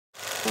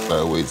I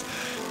always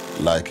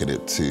liken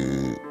it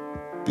to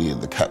being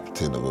the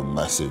captain of a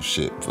massive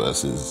ship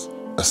versus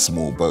a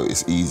small boat.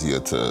 It's easier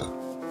to,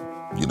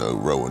 you know,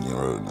 row on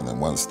your own. And then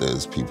once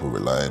there's people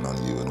relying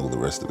on you and all the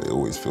rest of it, it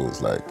always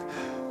feels like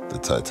the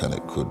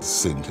Titanic could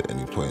sink at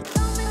any point.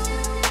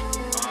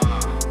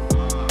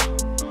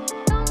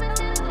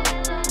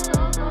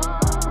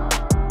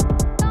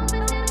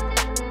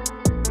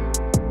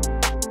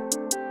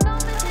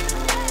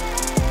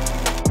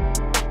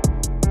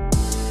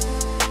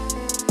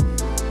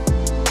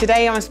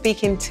 Today I'm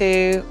speaking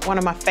to one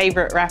of my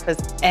favourite rappers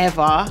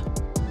ever.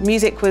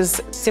 Music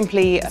was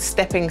simply a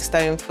stepping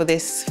stone for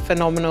this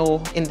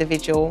phenomenal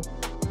individual,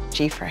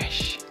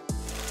 GFrsh.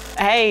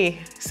 Hey,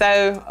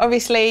 so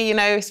obviously, you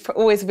know, it's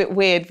always a bit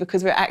weird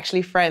because we're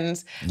actually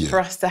friends for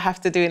us to have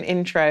to do an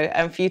intro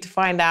and for you to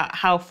find out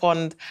how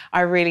fond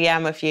I really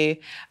am of you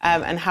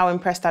and how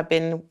impressed I've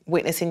been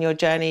witnessing your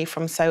journey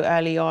from so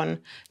early on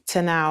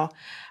to now.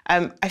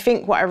 I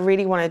think what I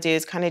really want to do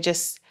is kind of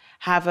just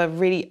have a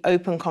really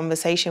open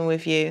conversation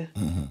with you.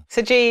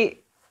 So G,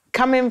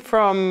 coming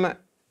from,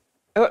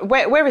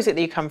 where is it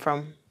that you come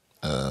from?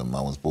 I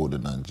was born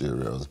in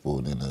Nigeria. I was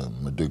born in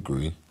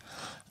Maiduguri.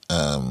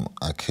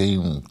 I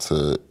came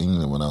to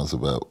England when I was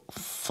about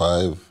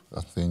 5,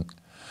 I think.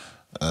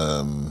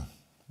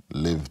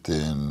 Lived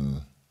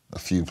in a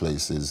few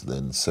places,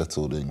 then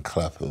settled in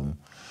Clapham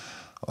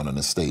on an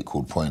estate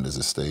called Poinders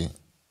Estate.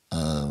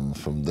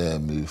 From there,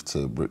 moved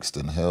to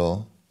Brixton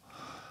Hill.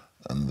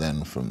 And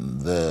then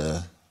from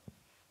there,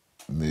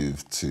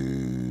 moved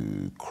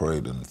to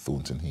Croydon,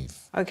 Thornton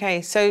Heath.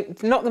 Okay, so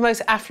not the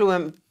most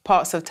affluent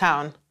parts of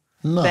town,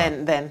 no,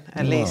 then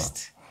at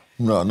least.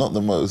 No, not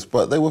the most,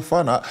 but they were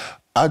fun.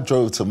 I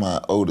drove to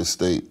my old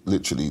estate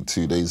literally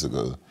 2 days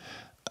ago,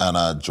 and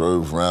I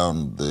drove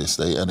around the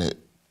estate, and it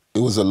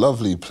was a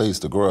lovely place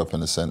to grow up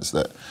in the sense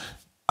that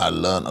I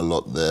learned a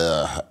lot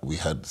there. We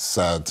had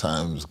sad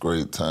times,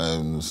 great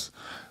times,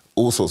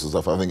 all sorts of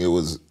stuff. I think it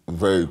was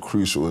very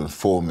crucial in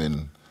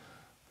forming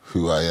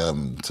who I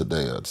am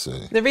today, I'd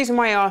say. The reason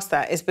why I asked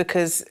that is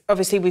because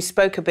obviously we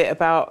spoke a bit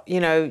about,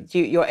 you know,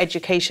 your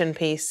education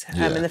piece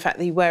and the fact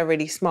that you were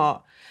really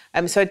smart.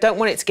 So I don't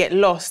want it to get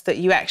lost that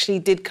you actually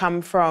did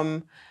come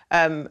from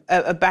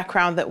a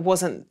background that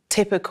wasn't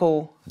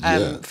typical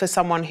for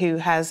someone who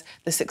has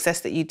the success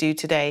that you do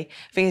today.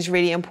 I think it's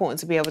really important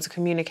to be able to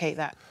communicate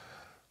that.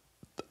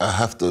 I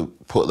have to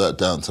put that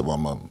down to my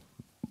mum.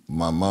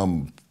 My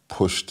mum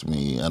pushed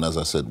me, and as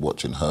I said,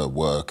 watching her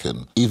work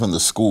and even the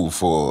school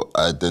for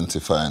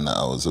identifying that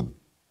I was a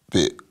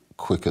bit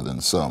quicker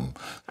than some.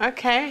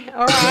 Okay,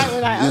 all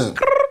right.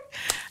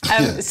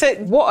 So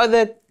what are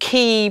the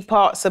key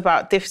parts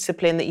about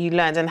discipline that you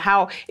learned, and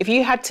how, if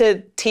you had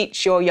to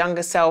teach your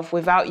younger self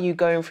without you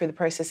going through the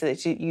process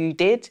that you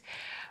did,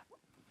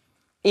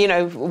 you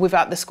know,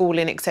 without the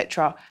schooling,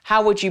 etc.,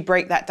 how would you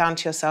break that down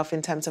to yourself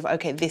in terms of,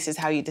 okay, this is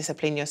how you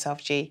discipline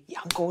yourself, G,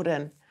 young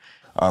Gordon?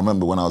 I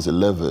remember when I was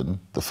 11,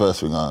 the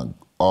first thing I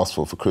asked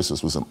for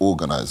Christmas was an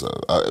organizer.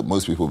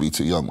 Most people would be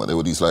too young, but there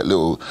were these like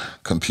little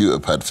computer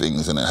pad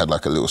things, and it had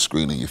like a little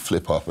screen and you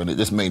flip up, and it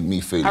just made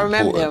me feel important. I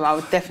remember them. I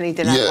definitely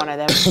didn't have one of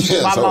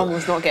them. My mum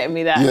was not getting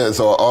me that. Yeah,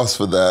 so I asked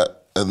for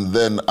that, and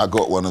then I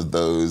got one of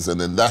those, and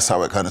then that's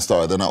how it kind of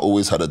started. Then I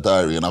always had a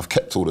diary, and I've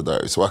kept all the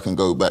diaries, so I can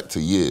go back to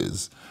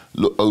years,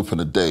 open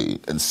a day,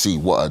 and see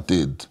what I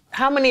did.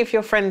 How many of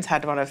your friends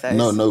had one of those?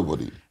 No,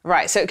 nobody.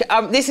 Right, so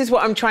this is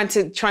what I'm trying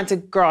to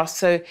grasp.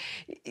 So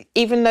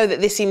even though that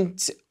this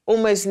seemed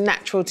almost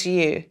natural to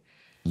you,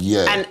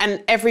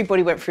 and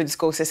everybody went through the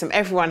school system,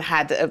 everyone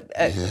had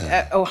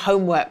a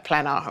homework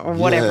planner or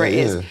whatever it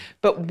is,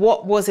 but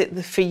what was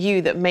it for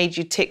you that made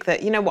you tick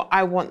that, you know what,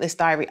 I want this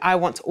diary, I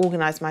want to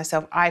organise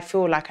myself, I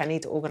feel like I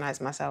need to organise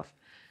myself?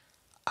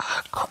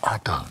 I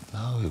don't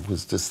know, it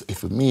was just,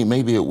 for me,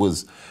 maybe it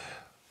was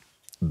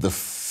the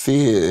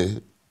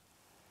fear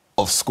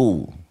of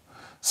school.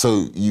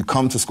 So you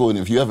come to school, and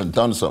if you haven't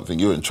done something,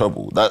 you're in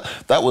trouble.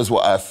 That was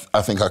what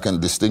I think I can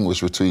distinguish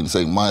between,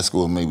 say, my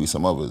school and maybe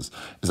some others,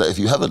 is that if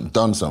you haven't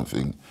done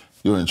something,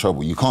 you're in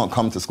trouble. You can't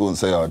come to school and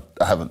say, oh,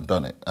 I haven't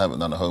done it, I haven't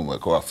done the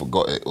homework, or I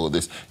forgot it, or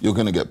this. You're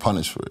going to get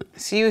punished for it.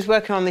 So you was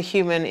working on the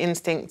human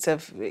instincts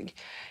of,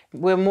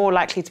 we're more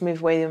likely to move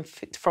away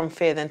from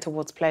fear than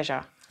towards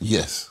pleasure.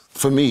 Yes.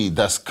 For me,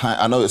 that's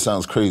I know it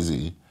sounds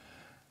crazy.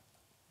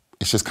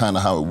 It's just kind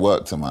of how it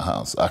worked in my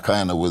house. I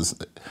kind of was...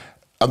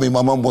 I mean,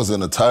 my mum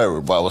wasn't a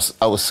tyrant, but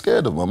I was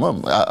scared of my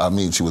mum. I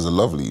mean, she was a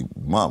lovely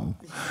mum,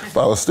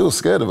 but I was still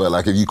scared of her.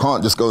 Like, if you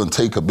can't just go and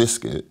take a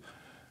biscuit,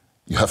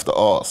 you have to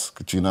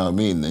ask, do you know what I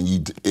mean?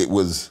 And it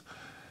was,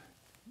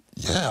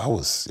 I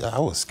was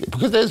scared.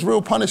 Because there's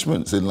real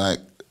punishments in, like,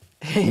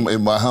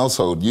 in my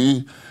household.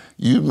 You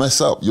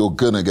mess up, you're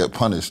gonna get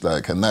punished,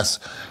 like, and that's,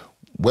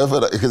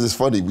 because it's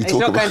funny, He's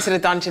not going to the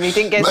dungeon. He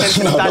didn't get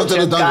sent to the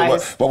dungeon,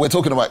 guys. But we're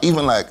talking about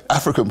even like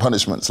African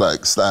punishments,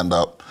 like stand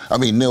up,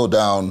 kneel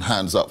down,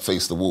 hands up,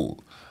 face the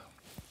wall.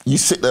 You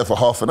sit there for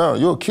half an hour,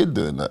 you're a kid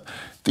doing that.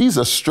 These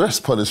are stress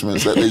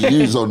punishments that they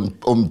use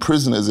on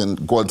prisoners in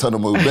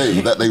Guantanamo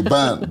Bay that they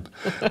banned.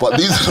 But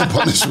these are the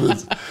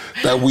punishments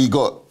that we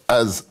got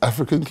as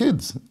African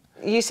kids.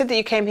 You said that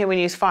you came here when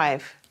you was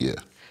 5. Yeah.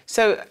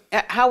 So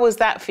how was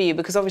that for you?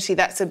 Because obviously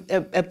that's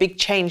a big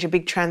change, a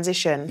big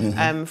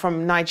transition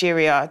from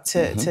Nigeria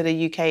to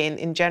the UK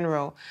in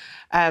general.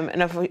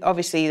 And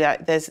obviously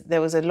that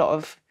there was a lot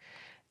of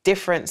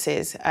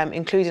differences,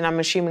 including, I'm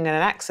assuming, an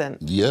accent.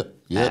 Yep.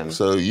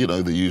 So, you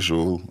know, the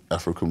usual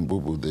African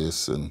bubble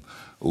this and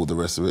all the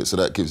rest of it. So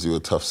that gives you a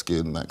tough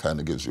skin, that kind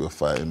of gives you a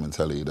fighting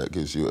mentality, that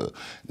gives you a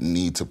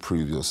need to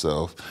prove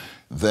yourself.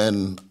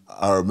 Then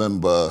I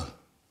remember,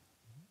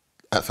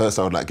 at first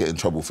I would like get in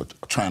trouble for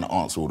trying to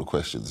answer all the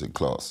questions in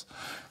class.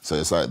 So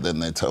it's like, then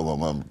they tell my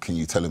mum, can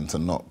you tell him to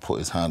not put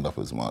his hand up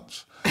as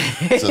much?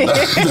 So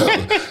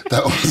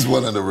that was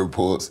one of the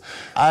reports.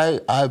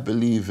 I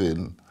believe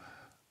in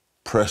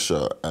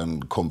pressure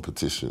and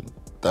competition.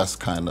 That's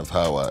kind of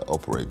how I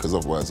operate, because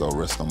otherwise I'll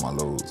rest on my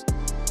laurels.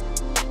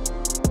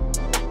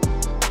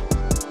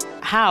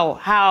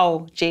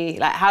 How, G?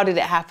 Like, how did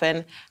it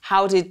happen?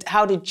 How did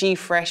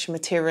GFrsh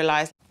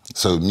materialise?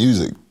 So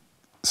music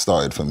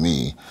started for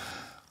me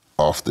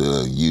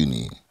after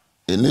uni.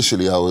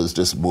 Initially, I was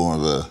just more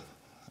of a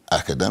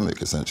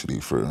academic, essentially,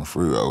 through and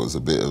through. I was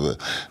a bit of a,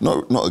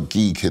 not a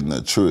geek in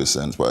the truest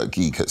sense, but a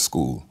geek at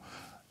school,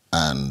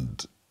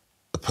 and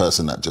a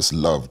person that just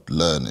loved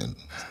learning.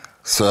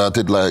 So I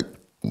did like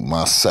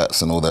my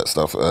SATs and all that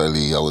stuff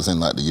early. I was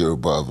in like the year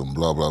above and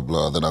blah, blah,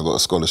 blah. Then I got a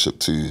scholarship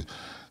to,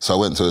 so I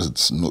went to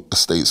a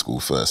state school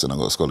first, and I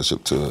got a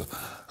scholarship to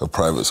a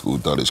private school,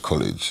 Dulwich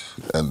College.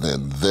 And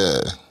then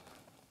there,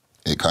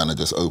 it kind of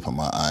just opened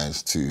my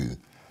eyes to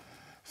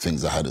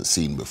things I hadn't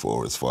seen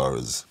before as far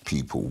as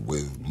people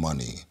with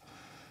money.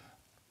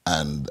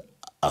 And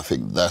I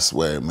think that's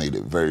where it made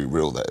it very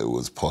real that it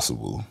was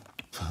possible.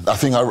 I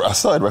think I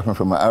started rapping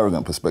from an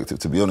arrogant perspective,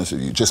 to be honest with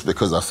you, just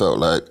because I felt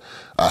like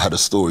I had a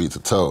story to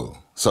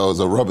tell. So I was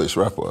a rubbish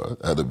rapper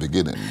at the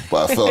beginning,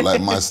 but I felt like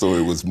my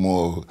story was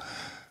more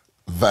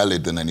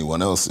valid than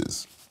anyone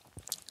else's.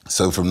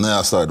 So from there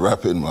I started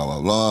rapping, blah,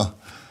 blah, blah.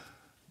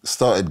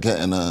 Started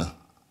getting I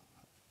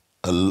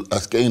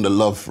gained a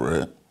love for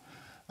it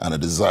and a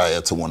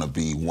desire to want to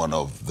be one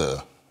of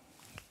the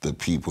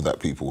people that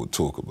people would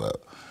talk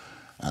about.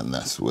 And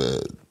that's where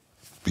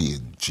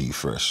being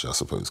GFrsh, I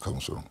suppose,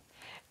 comes from.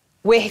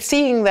 We're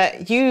seeing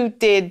that you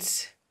did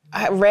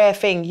a rare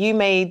thing. You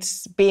made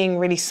being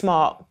really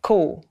smart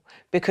cool,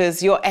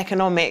 because your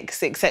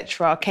economics,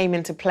 etc., came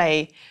into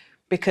play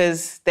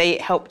because they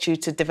helped you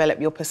to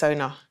develop your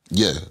persona.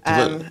 Yeah.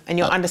 And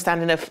your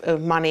understanding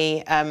of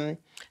money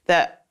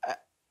that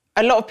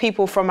a lot of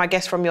people from, I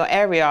guess, from your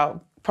area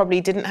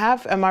probably didn't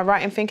have. Am I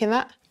right in thinking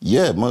that?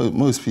 Yeah,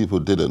 most people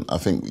didn't. I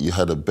think you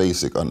had a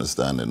basic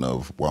understanding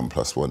of 1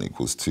 + 1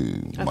 =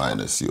 2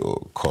 minus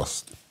your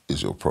cost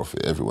is your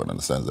profit. Everyone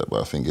understands that.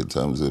 But I think in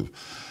terms of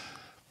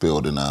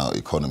building out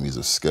economies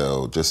of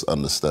scale, just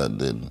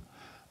understanding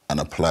and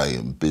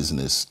applying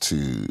business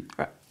to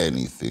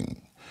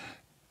anything.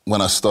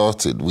 When I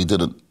started, we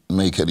didn't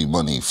make any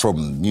money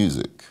from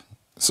music.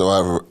 So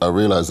I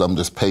realized I'm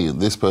just paying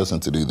this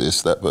person to do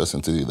this, that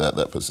person to do that,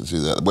 that person to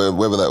do that.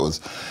 Whether that was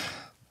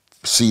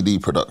CD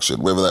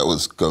production, whether that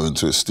was going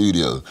to a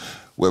studio,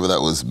 whether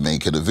that was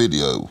making a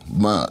video,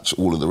 merch,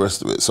 all of the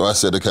rest of it. So I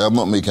said, okay, I'm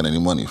not making any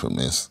money from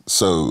this,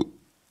 so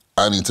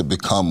I need to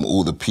become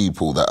all the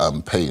people that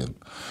I'm paying.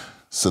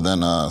 So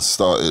then I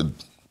started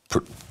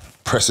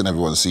pressing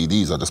everyone's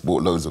CDs. I just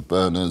bought loads of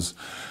burners.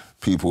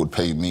 People would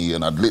pay me,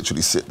 and I'd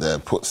literally sit there,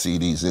 put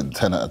CDs in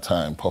 10 at a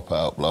time, pop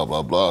out, blah,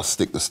 blah, blah,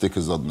 stick the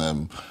stickers on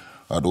them.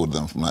 I'd order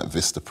them from like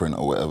Vistaprint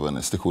or whatever, and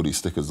they stick all these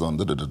stickers on,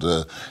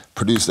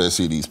 produce their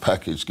CDs,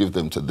 package, give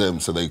them to them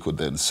so they could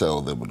then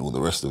sell them and all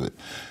the rest of it.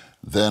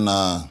 Then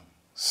I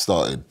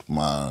started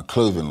my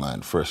clothing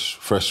line,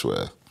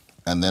 Frshwear,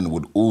 and then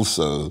would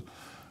also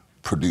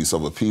produce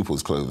other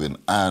people's clothing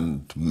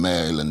and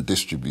mail and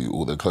distribute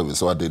all their clothing.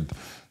 So I did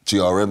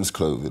GRM's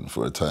clothing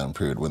for a time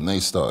period when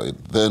they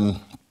started. Then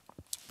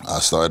I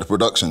started a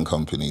production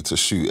company to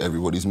shoot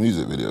everybody's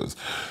music videos.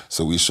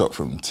 So we shot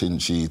from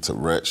Tinchy to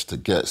Wretch to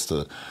Gets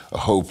to a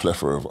whole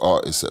plethora of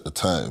artists at the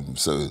time.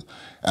 So,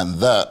 and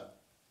that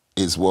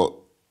is what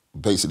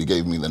basically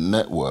gave me the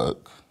network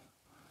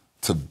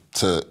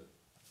to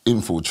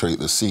infiltrate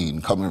the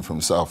scene, coming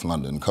from South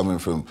London, coming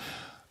from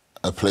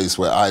a place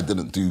where I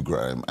didn't do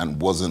grime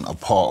and wasn't a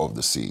part of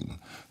the scene,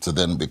 to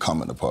then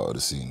becoming a part of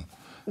the scene.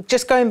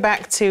 Just going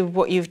back to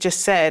what you've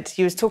just said,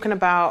 you was talking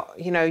about,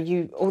 you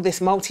know, all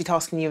this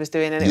multitasking you was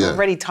doing, and it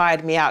already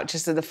tired me out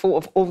just at the thought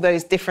of all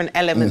those different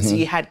elements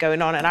you had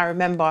going on. And I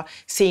remember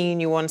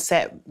seeing you on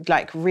set,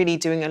 like really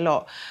doing a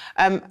lot.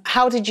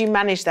 How did you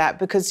manage that?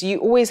 Because you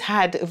always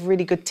had a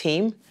really good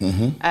team.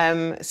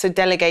 So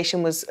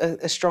delegation was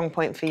a strong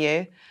point for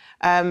you.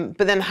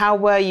 But then how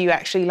were you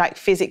actually like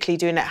physically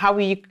doing it? How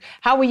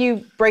were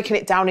you breaking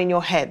it down in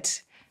your head?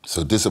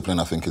 So discipline,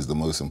 I think, is the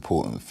most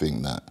important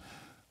thing that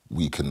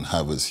we can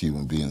have as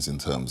human beings in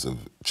terms of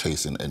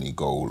chasing any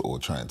goal or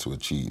trying to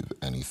achieve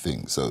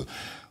anything. So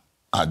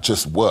I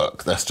just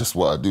work. That's just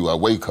what I do. I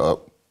wake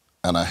up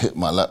and I hit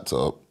my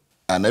laptop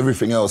and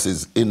everything else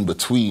is in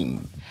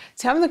between.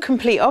 See, I'm the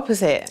complete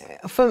opposite.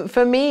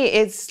 For me,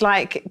 it's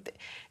like,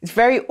 it's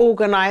very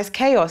organised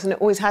chaos, and it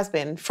always has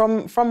been.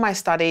 From my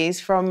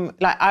studies,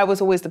 I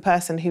was always the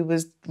person who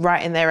was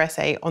writing their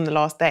essay on the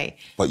last day.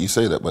 But you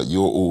say that, but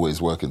you're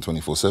always working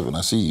 24/7.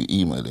 I see you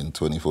emailing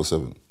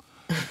 24/7.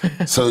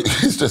 So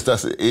it's just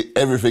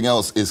everything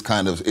else is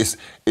kind of,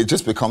 it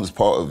just becomes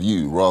part of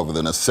you rather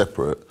than a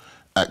separate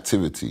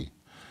activity.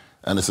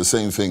 And it's the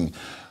same thing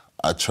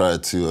I try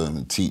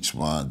to teach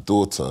my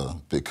daughter,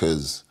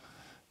 because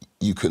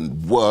you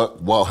can work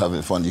while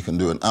having fun. You can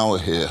do an hour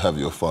here, have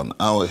your fun,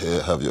 hour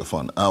here, have your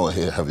fun, hour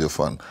here, have your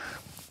fun.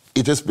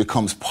 It just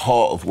becomes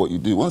part of what you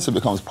do. Once it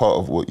becomes part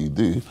of what you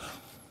do,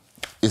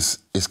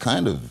 it's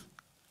kind of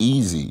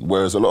easy.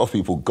 Whereas a lot of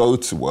people go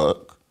to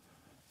work,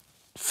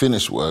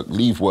 finish work,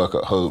 leave work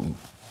at home,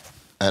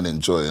 and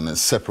enjoy, and then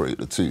separate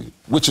the two,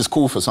 which is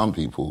cool for some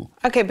people.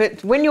 Okay,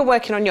 but when you're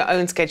working on your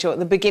own schedule at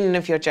the beginning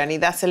of your journey,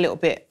 that's a little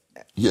bit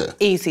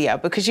easier,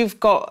 because you've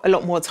got a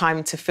lot more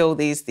time to fill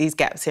these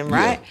gaps in,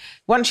 right? Yeah.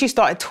 Once you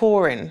started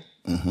touring,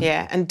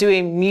 and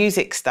doing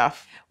music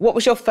stuff, what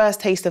was your first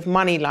taste of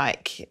money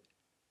like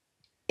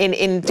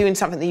in doing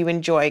something that you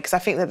enjoy? Because I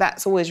think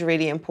that's always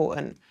really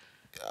important.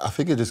 I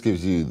think it just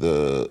gives you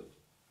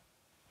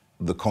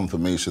the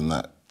confirmation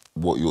that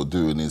what you're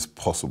doing is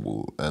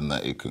possible and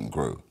that it can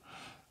grow.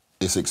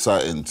 It's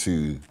exciting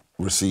to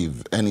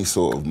receive any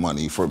sort of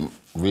money from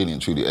really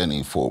and truly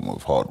any form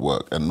of hard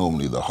work, and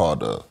normally the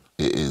harder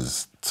it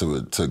is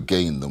to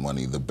gain the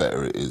money, the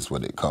better it is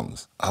when it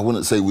comes. I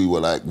wouldn't say we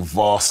were like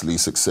vastly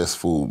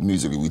successful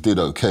musically. We did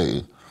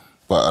okay,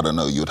 but I don't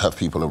know, you'd have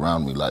people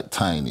around me like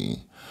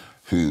Tiny,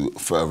 who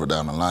further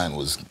down the line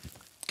was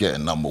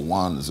getting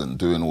 #1s and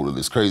doing all of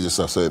this crazy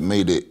stuff. So it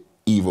made it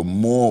even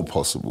more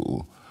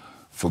possible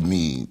for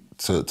me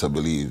to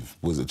believe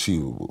was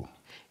achievable.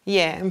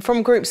 Yeah, and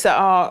from groups that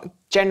are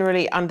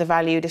generally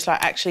undervalued, it's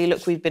like, actually,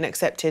 look, we've been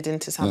accepted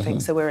into something,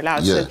 so we're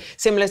allowed. Yeah. So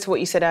similar to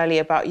what you said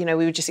earlier about, we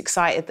were just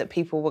excited that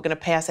people were going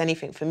to pay us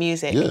anything for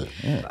music.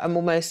 Yeah. I'm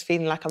almost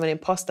feeling like I'm an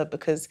imposter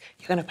because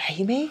you're going to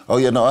pay me? Oh,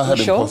 yeah, no, I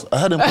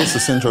had imposter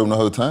syndrome the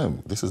whole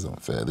time. This is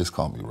unfair, this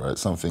can't be right.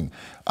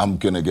 I'm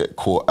going to get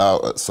caught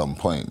out at some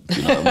point,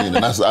 you know what I mean?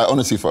 And I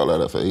honestly felt like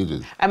that for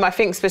ages. I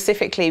think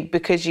specifically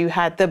because you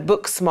had the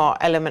book smart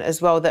element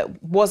as well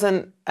that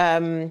wasn't...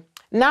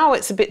 Now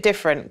it's a bit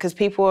different because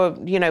people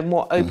are,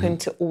 more open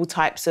to all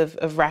types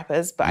of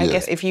rappers. But I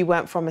guess if you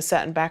weren't from a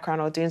certain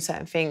background or doing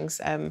certain things,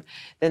 then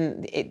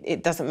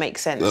it doesn't make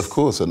sense. Of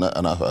course, and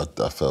I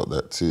felt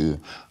that too.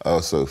 I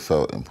also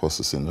felt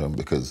imposter syndrome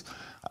because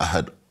I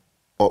had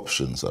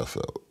options, I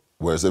felt.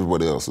 Whereas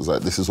everybody else was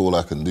like, this is all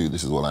I can do,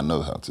 this is all I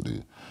know how to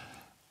do.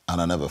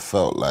 And I never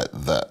felt like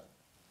that.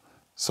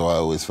 So I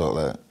always felt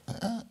like,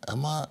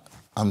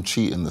 I'm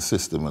cheating the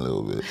system a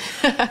little bit.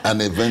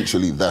 And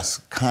eventually that's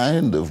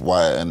kind of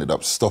why I ended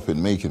up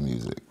stopping making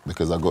music,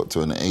 because I got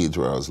to an age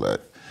where I was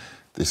like,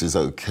 this is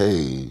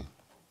okay,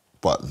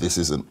 but this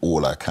isn't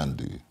all I can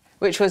do.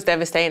 Which was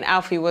devastating.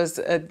 Alfie was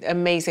an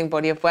amazing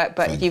body of work,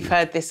 but you've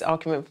heard this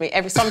argument from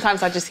me.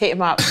 Sometimes I just hit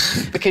him up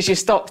because you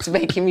stopped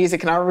making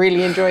music, and I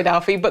really enjoyed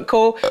Alfie, but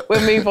cool,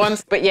 we'll move on.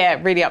 But yeah,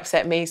 it really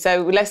upset me.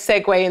 So let's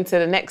segue into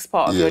the next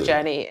part of your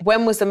journey.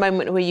 When was the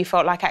moment where you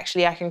felt like,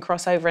 actually, I can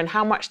cross over, and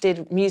how much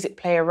did music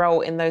play a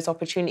role in those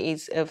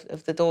opportunities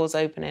of the doors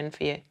opening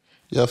for you?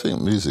 Yeah, I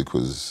think music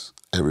was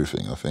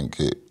everything. I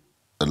think it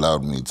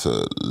allowed me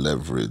to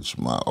leverage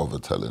my other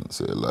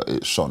talents.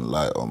 It shone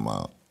light on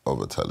my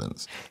other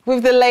talents.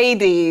 With the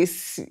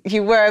ladies,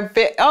 you were a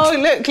bit,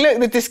 look,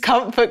 the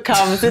discomfort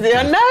comes. No,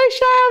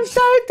 Shams,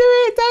 don't do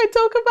it, don't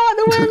talk about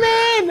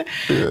the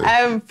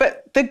women.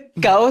 But the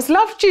girls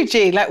loved you,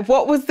 G. Like,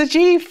 what was the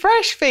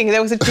GFrsh thing?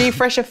 There was a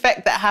GFrsh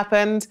effect that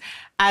happened,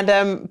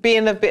 and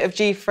being a bit of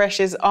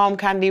GFrsh's arm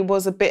candy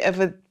was a bit of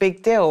a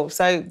big deal.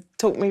 So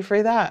talk me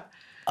through that.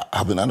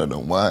 I don't know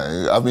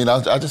why.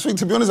 I just think,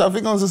 to be honest, I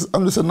think I'm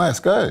just a nice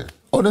guy.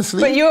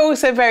 Honestly. But you're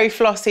also very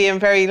flossy and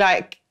very,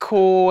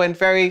 cool and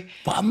very...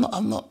 But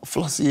I'm not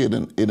flossy in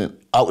an...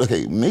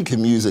 Okay,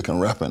 making music and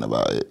rapping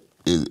about it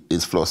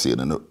is flossy in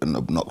an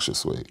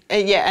obnoxious way.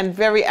 Yeah, and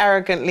very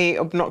arrogantly,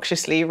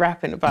 obnoxiously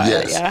rapping about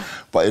it, yeah?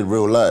 But in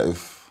real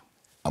life,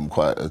 I'm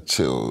quite a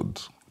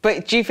chilled...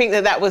 But do you think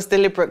that was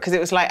deliberate? Because it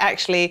was like,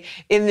 actually,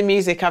 in the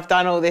music, I've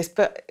done all this,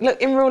 but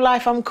look, in real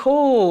life, I'm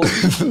cool.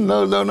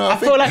 No. I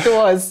feel like it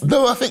was.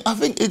 No, I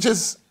think it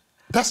just...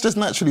 That's just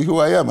naturally who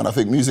I am, and I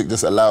think music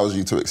just allows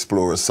you to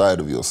explore a side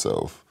of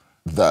yourself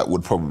that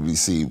would probably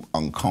seem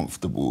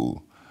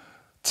uncomfortable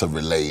to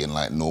relay in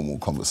normal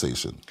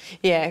conversation.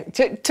 Yeah,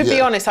 to be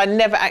honest, I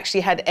never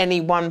actually had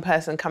any one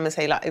person come and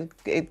say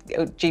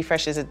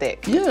GFrsh is a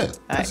dick. Yeah,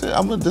 that's it.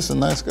 I'm just a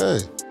nice guy.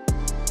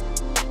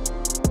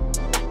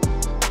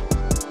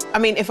 I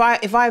mean, if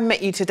I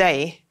met you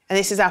today and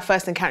this is our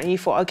first encounter, and you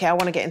thought, okay, I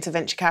want to get into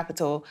venture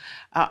capital,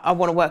 I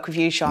want to work with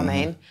you,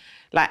 Charmaine.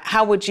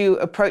 How would you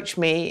approach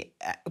me?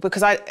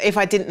 Because if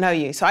I didn't know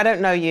you, so I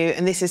don't know you,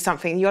 and this is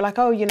something, you're like,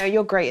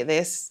 you're great at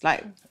this.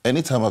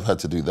 Anytime I've had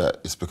to do that,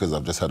 it's because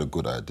I've just had a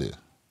good idea.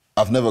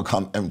 I've never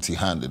come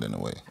empty-handed in a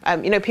way.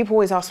 You know, people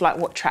always ask, like,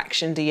 what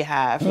traction do you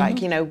have?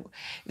 Like, you know,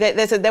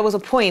 there was a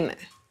point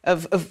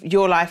of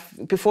your life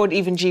before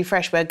even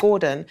GFrsh where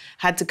Gordon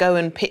had to go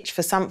and pitch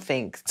for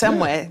something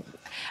somewhere,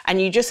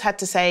 and you just had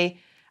to say,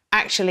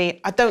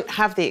 actually, I don't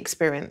have the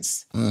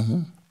experience,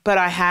 but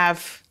I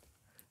have,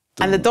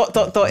 and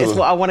the ... is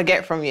what I want to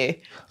get from you.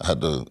 I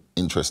had an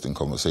interesting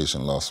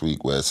conversation last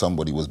week where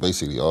somebody was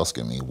basically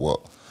asking me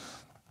what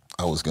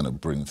I was going to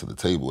bring to the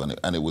table,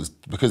 and it was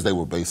because they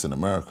were based in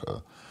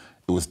America.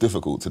 It was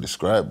difficult to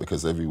describe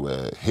because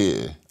everywhere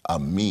here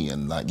I'm me,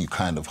 and like you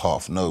kind of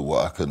half know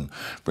what I can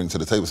bring to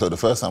the table. So the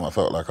first time I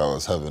felt like I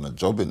was having a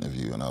job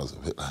interview, and I was a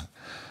bit like,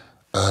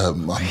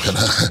 I'm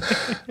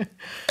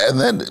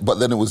gonna, but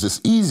then it was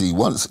just easy.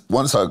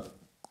 Once I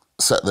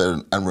sat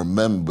there and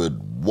remembered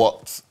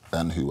what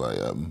and who I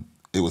am,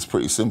 it was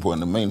pretty simple.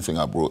 And the main thing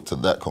I brought to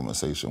that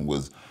conversation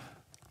was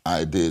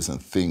ideas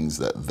and things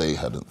that they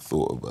hadn't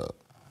thought about.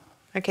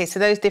 Okay, so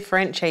those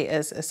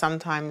differentiators are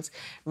sometimes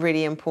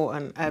really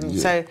important.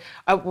 So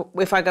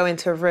if I go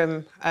into a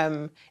room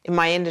in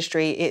my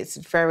industry, it's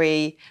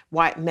very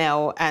white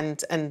male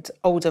and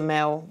older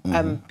male,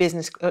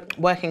 business,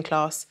 working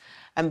class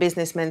and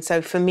businessmen.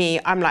 So for me,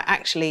 I'm like,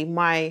 actually,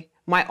 my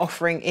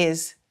offering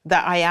is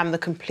that I am the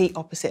complete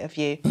opposite of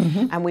you,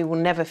 and we will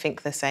never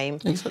think the same.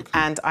 Exactly.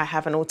 And I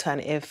have an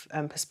alternative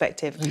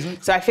perspective. Exactly.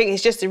 So I think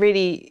it's just a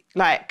really,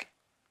 like,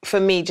 for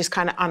me, just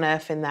kind of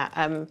unearthing that.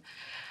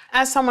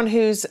 As someone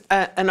who's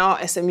an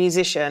artist, a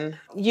musician,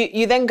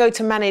 you then go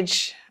to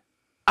manage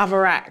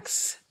other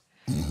acts.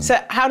 So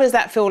how does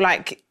that feel,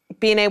 like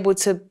being able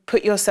to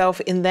put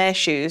yourself in their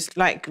shoes,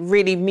 like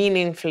really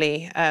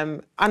meaningfully,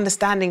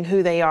 understanding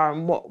who they are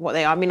and what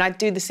they are? I mean, I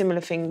do the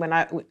similar thing when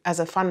as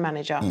a fund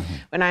manager,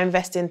 when I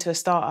invest into a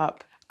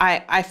startup,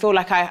 I feel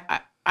like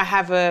I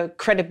have a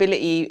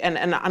credibility and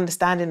an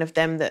understanding of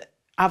them that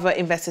other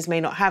investors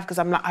may not have, because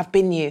I'm like, I've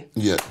been you.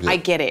 I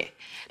get it.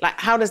 Like,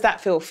 how does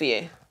that feel for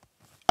you?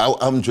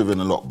 I'm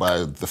driven a lot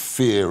by the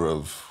fear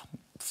of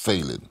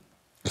failing,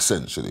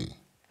 essentially.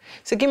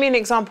 So give me an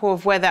example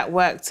of where that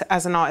worked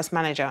as an artist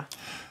manager.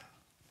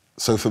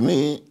 So for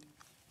me,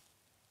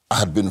 I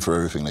had been through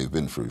everything they've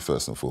been through,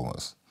 first and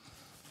foremost.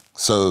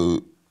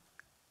 So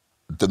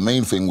the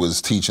main thing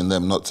was teaching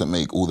them not to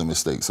make all the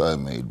mistakes I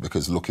made,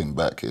 because looking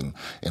back in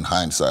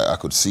hindsight, I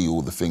could see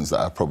all the things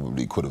that I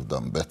probably could have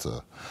done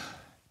better.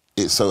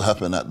 It so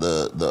happened that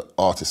the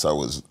artist I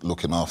was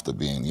looking after,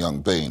 being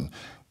Young Bane,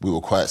 we were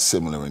quite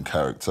similar in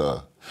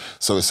character.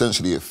 So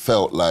essentially it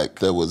felt like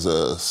there was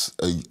a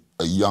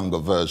younger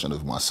version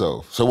of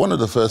myself. So one of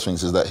the first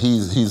things is that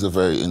he's a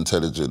very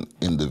intelligent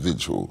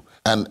individual,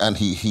 and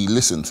he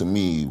listened to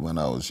me when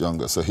I was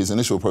younger. So his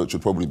initial approach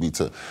would probably be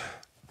to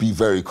be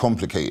very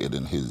complicated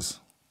in his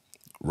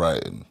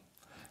writing.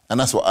 And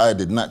that's what I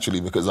did naturally,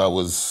 because I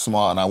was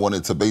smart and I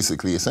wanted to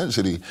basically,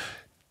 essentially,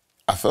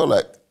 I felt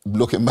like,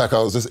 looking back,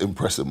 I was just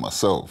impressing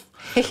myself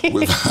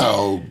with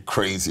how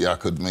crazy I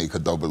could make a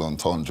double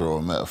entendre or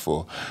a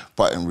metaphor.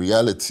 But in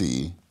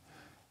reality,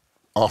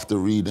 after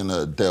reading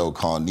a Dale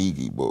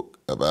Carnegie book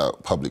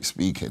about public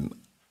speaking,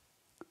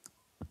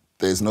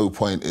 there's no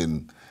point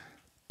in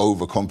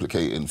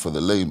overcomplicating for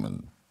the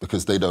layman,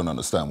 because they don't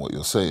understand what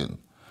you're saying.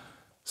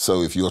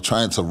 So if you're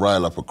trying to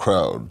rile up a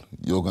crowd,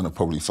 you're going to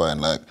probably find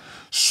like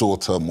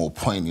shorter, more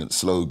poignant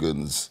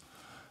slogans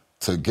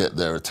to get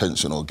their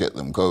attention or get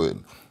them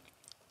going.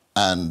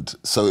 And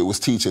so it was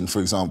teaching, for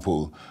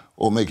example,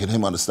 or making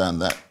him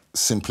understand that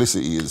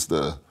simplicity is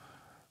the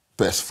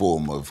best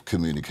form of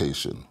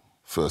communication,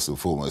 first and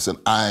foremost. And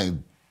I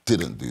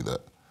didn't do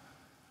that.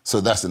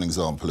 So that's an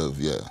example of,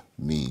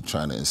 me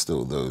trying to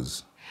instill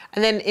those.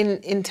 And then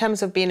in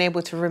terms of being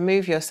able to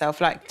remove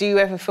yourself, like, do you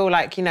ever feel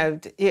like, you know,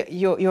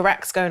 your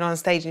act's going on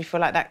stage and you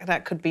feel like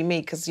that could be me?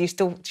 Because do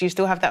you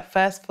still have that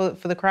thirst for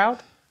the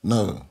crowd?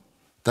 No.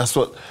 That's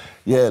what,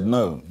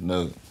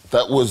 no.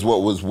 That was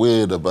what was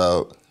weird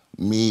about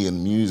me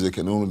and music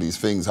and all of these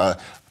things.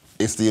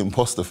 It's the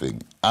imposter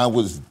thing. I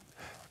was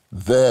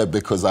there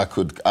because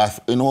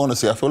in all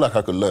honesty, I feel like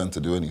I could learn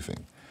to do anything.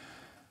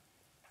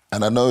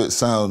 And I know it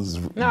sounds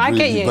really bad. I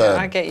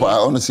get you. But I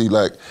honestly,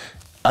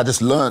 I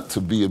just learned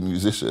to be a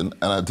musician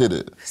and I did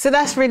it. So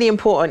that's really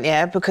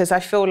important, because I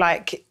feel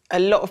like a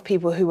lot of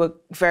people who are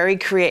very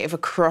creative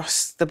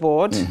across the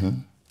board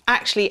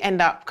actually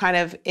end up kind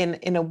of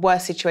in a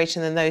worse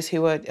situation than those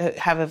who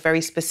have a very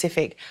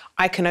specific,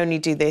 I can only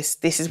do this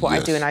is what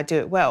I do and I do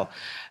it well.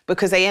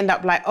 Because they end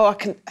up like, oh, I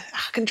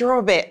can draw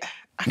a bit,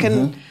 I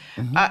can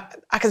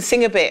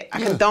sing a bit,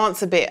 I can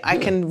dance a bit, I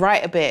can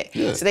write a bit.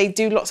 So they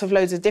do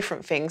loads of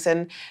different things,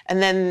 and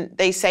then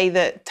they say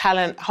that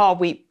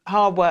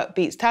hard work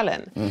beats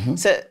talent.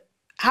 So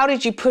how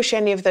did you push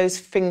any of those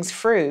things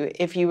through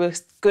if you were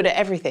good at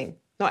everything?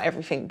 Not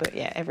everything, but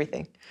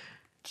everything.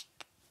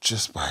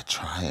 Just by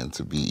trying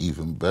to be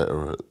even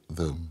better at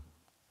them.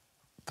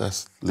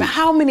 But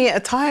how many at a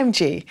time,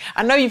 G?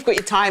 I know you've got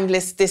your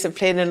timeless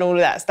discipline and all of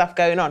that stuff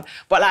going on,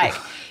 but like,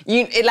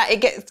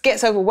 it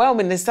gets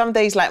overwhelming. There's some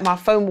days like my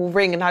phone will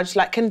ring and I just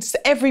like, can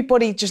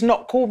everybody just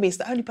not call me? It's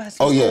the only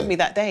person who called me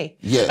that day.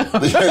 Yeah.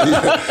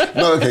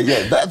 No, okay,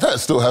 yeah, that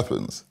still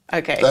happens.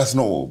 Okay. That's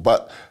normal.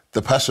 But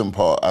the passion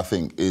part, I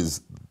think,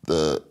 is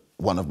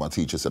one of my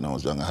teachers said when I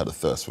was young, I had a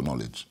thirst for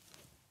knowledge.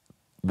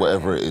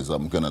 Whatever it is,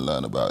 I'm going to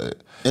learn about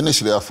it.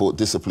 Initially, I thought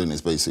discipline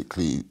is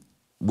basically,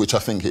 which I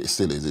think it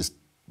still is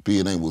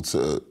being able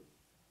to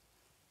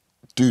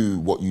do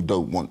what you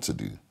don't want to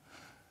do.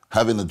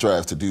 Having the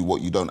drive to do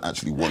what you don't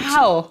actually want to.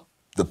 How?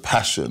 The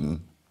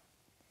passion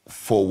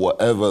for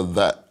whatever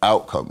that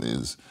outcome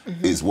is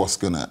what's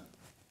going to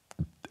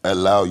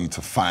allow you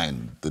to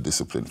find the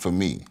discipline, for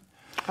me.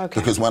 Okay.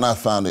 Because when I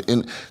found it,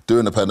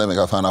 during the pandemic,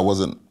 I found I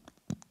wasn't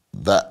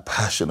that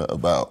passionate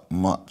about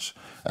much.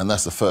 And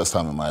that's the first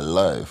time in my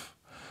life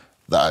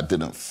that I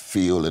didn't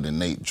feel an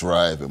innate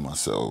drive in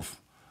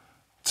myself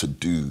to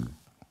do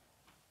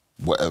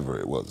whatever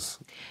it was.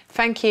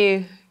 Thank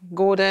you,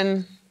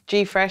 Gordon,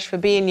 GFrsh, for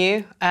being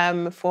you,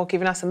 for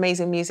giving us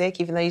amazing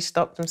music, even though you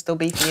stopped. I'm still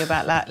beefing you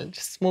about that,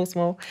 just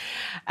small.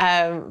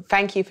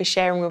 Thank you for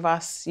sharing with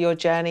us your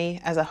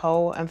journey as a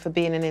whole and for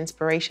being an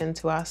inspiration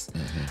to us.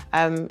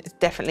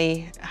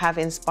 Definitely have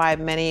inspired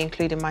many,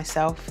 including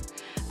myself.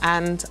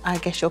 And I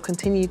guess you'll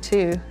continue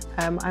too.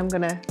 I'm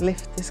gonna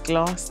lift this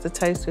glass to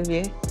toast with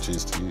you.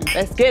 Cheers to you.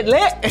 Let's get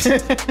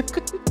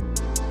lit.